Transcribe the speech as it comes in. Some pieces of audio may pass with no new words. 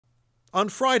On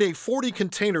Friday, 40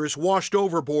 containers washed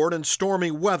overboard in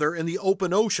stormy weather in the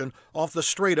open ocean off the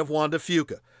Strait of Juan.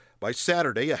 By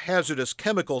Saturday, a hazardous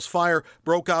chemicals fire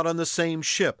broke out on the same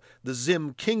ship, the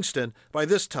Zim Kingston, by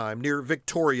this time near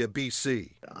Victoria,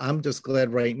 BC. I'm just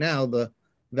glad right now the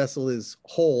vessel is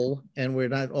whole and we're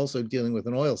not also dealing with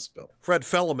an oil spill. Fred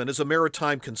Felleman is a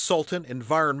maritime consultant,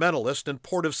 environmentalist, and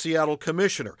Port of Seattle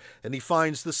commissioner, and he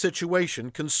finds the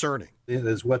situation concerning.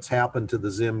 Is what's happened to the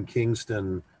Zim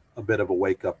Kingston a bit of a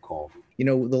wake-up call? You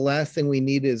know, the last thing we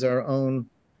need is our own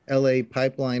LA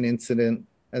pipeline incident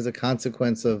as a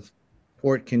consequence of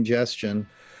port congestion.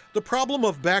 The problem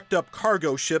of backed up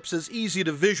cargo ships is easy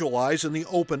to visualize in the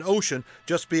open ocean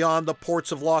just beyond the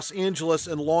ports of Los Angeles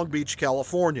and Long Beach,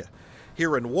 California.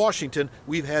 Here in Washington,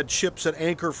 we've had ships at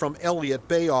anchor from Elliott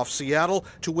Bay off Seattle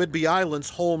to Whidbey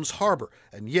Island's Holmes Harbor,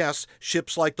 and yes,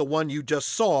 ships like the one you just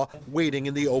saw waiting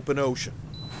in the open ocean.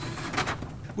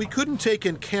 We couldn't take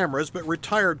in cameras, but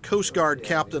retired Coast Guard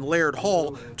Captain Laird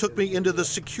Hail took me into the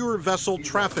Secure Vessel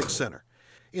Traffic Center.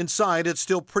 Inside, it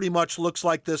still pretty much looks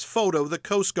like this photo the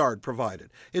Coast Guard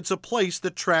provided. It's a place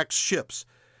that tracks ships.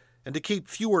 And to keep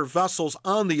fewer vessels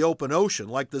on the open ocean,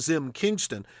 like the Zim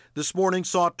Kingston, this morning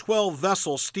saw 12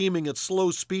 vessels steaming at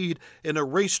slow speed in a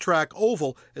racetrack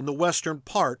oval in the western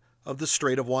part of the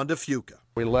Strait of Juan.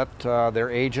 We let their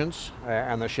agents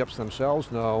and the ships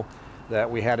themselves know that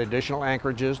we had additional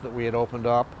anchorages that we had opened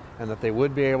up and that they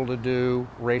would be able to do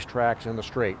racetracks in the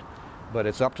Strait. But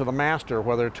it's up to the master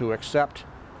whether to accept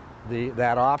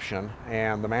that option,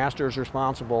 and the master is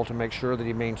responsible to make sure that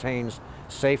he maintains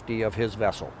safety of his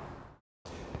vessel.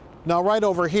 Now, right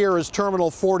over here is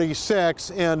Terminal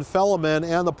 46, and Felleman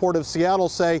and the Port of Seattle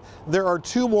say there are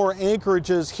 2 more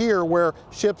anchorages here where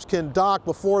ships can dock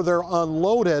before they're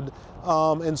unloaded.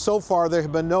 And so far there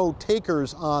have been no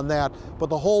takers on that. But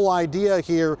the whole idea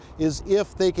here is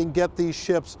if they can get these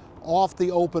ships off the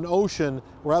open ocean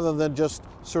rather than just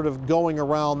sort of going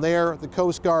around there. The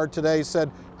Coast Guard today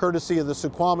said, courtesy of the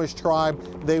Suquamish tribe,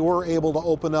 they were able to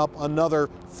open up another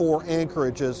 4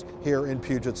 anchorages here in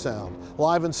Puget Sound.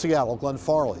 Live in Seattle, Glenn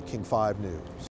Farley, King 5 News.